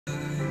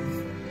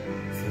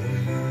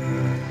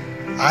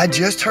I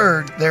just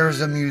heard there's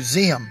a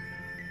museum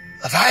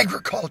of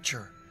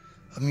agriculture,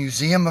 a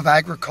museum of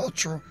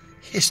agricultural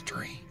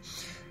history.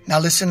 Now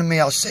listen to me,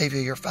 I'll save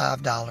you your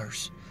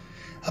 $5.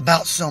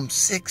 About some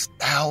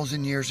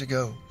 6,000 years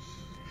ago,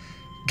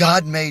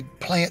 God made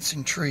plants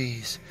and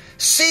trees,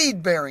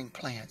 seed-bearing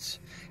plants.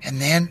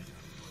 And then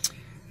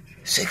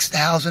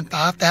 6,000,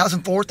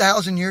 5,000,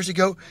 4,000 years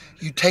ago,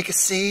 you take a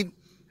seed,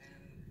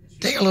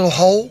 dig a little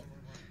hole,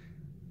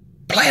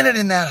 plant it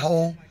in that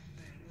hole,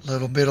 a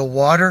little bit of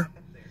water,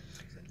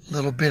 a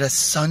little bit of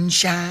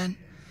sunshine,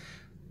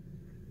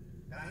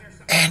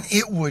 and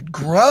it would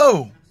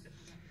grow.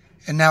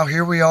 And now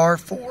here we are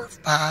 4,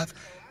 5,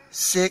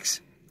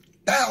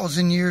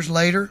 6,000 years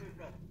later.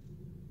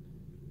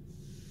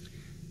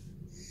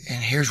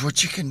 And here's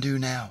what you can do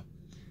now.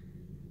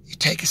 You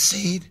take a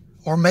seed,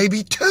 or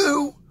maybe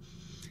two,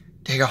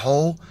 dig a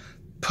hole,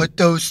 put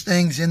those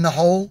things in the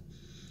hole,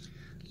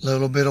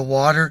 little bit of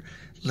water,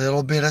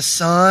 little bit of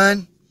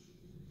sun,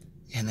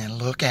 and then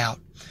look out.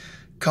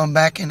 Come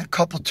back in a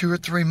couple, 2 or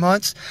 3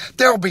 months,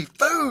 there'll be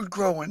food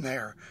growing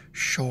there.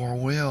 Sure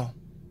will.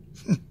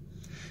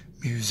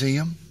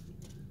 Museum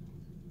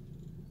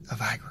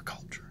of Agriculture.